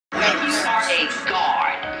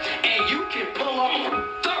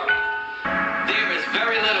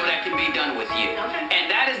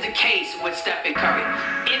Stephen Curry.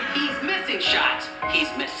 If he's missing shots,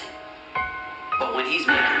 he's missing. But when he's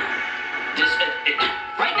making them,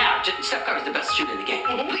 right now, Steph Curry's the best shooter in the game.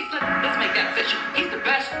 Please, let's make that official. He's the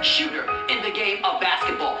best shooter in the game of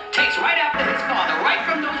basketball. Takes right after his father, right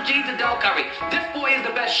from those genes of Del Curry. This boy is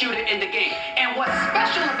the best shooter in the game. And what's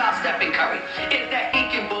special about Stephen Curry is that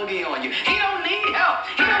he can boogie on you. He don't need help.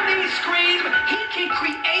 He don't need screens. He can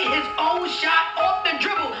create his own shot off the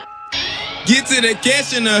dribble. Get to the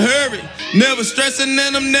cash in a hurry. Never stressing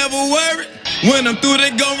and I'm never worried. When I'm through,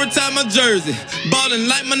 they gon' retire my jersey. Ballin'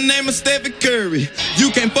 like my name is Stephen Curry.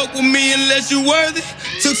 You can't fuck with me unless you worthy.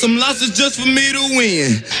 Took some losses just for me to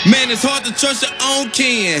win. Man, it's hard to trust your own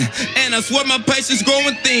kin. And I swear my patience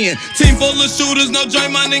growing thin. Team full of shooters, no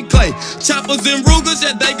Jumpman and Clay. Choppers and Rugers,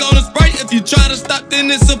 yeah, they gonna spray. If you try to stop,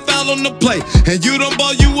 then it's a foul on the plate. And you don't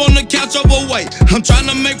ball, you on the couch overweight. I'm trying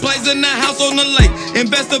to make plays in the house on the lake.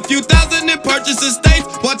 Invest a few thousand in purchase estates.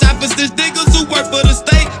 Watch out for stitch diggers who work for the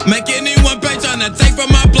state. Make anyone pay, tryna take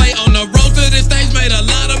from my plate. On the road to this stage, made a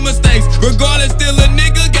lot of mistakes. Regardless, still a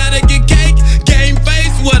nigga, gotta get cake. Game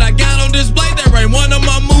face, what I got on display. There ain't one of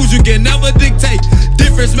my moves you can never dictate.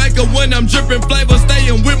 Difference maker when I'm dripping flavor.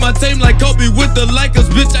 Staying with my team like Kobe with the Lakers.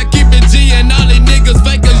 Bitch, I keep it G and all these niggas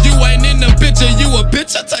fakers. You ain't in the picture, you a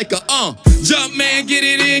picture taker. Jumpman, get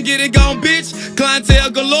it in, get it gone, bitch. Clientele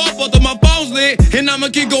galore, both of my phones lit. And I'ma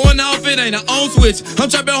keep going off, it ain't an on switch. I'm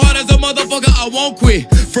trapping hard as a motherfucker, I won't quit.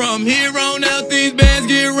 From here on out, these bands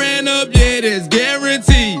get ran up, yeah, that's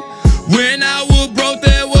guaranteed. When I was broke,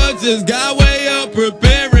 there was just God way up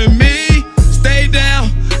preparing me. Stay down,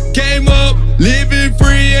 came up, living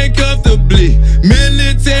free and comfortably.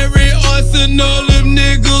 Military arsenal, if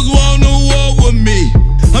niggas wanna war with me.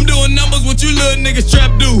 I'm doing numbers, what you little niggas trap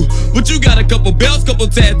do. But you got a couple belts, couple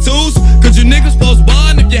tattoos. Cause you niggas supposed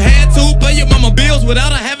bond if you had to. Pay your mama bills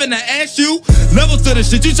without her having to ask you. Levels to the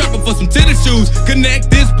shit, you trapping for some tennis shoes. Connect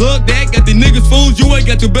this, plug that, got these niggas fools. You ain't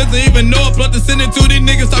got too busy even know a plot to send it to these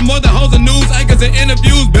niggas. I'm more than hoes and news, anchors and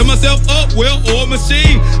interviews. Build myself up, well, or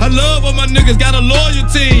machine. I love all my niggas, got a loyal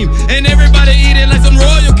team. And everybody eating like some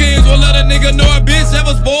royal kings. Won't let a nigga know a bitch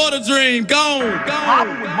ever spoiled a dream. Gone.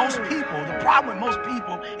 The problem with most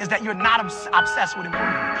people is that you're not obsessed with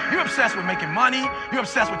improvement. You're obsessed with making money. You're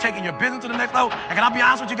obsessed with taking your business to the next level. And can I be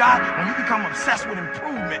honest with you guys? When you become obsessed with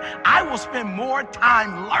improvement, I will spend more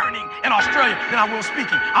time learning in Australia than I will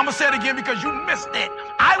speaking. I'm going to say it again because you missed it.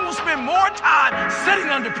 I will spend more time sitting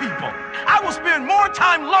under people. I will spend more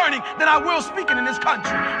time learning than I will speaking in this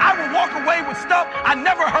country. I will walk away with stuff I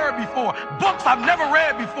never heard before, books I've never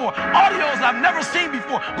read before, audios I've never seen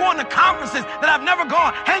before, going to conferences that I've never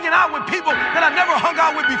gone, hanging out with people that I've never hung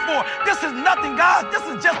out with before. This is nothing, guys. This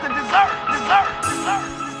is just a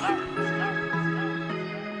dessert.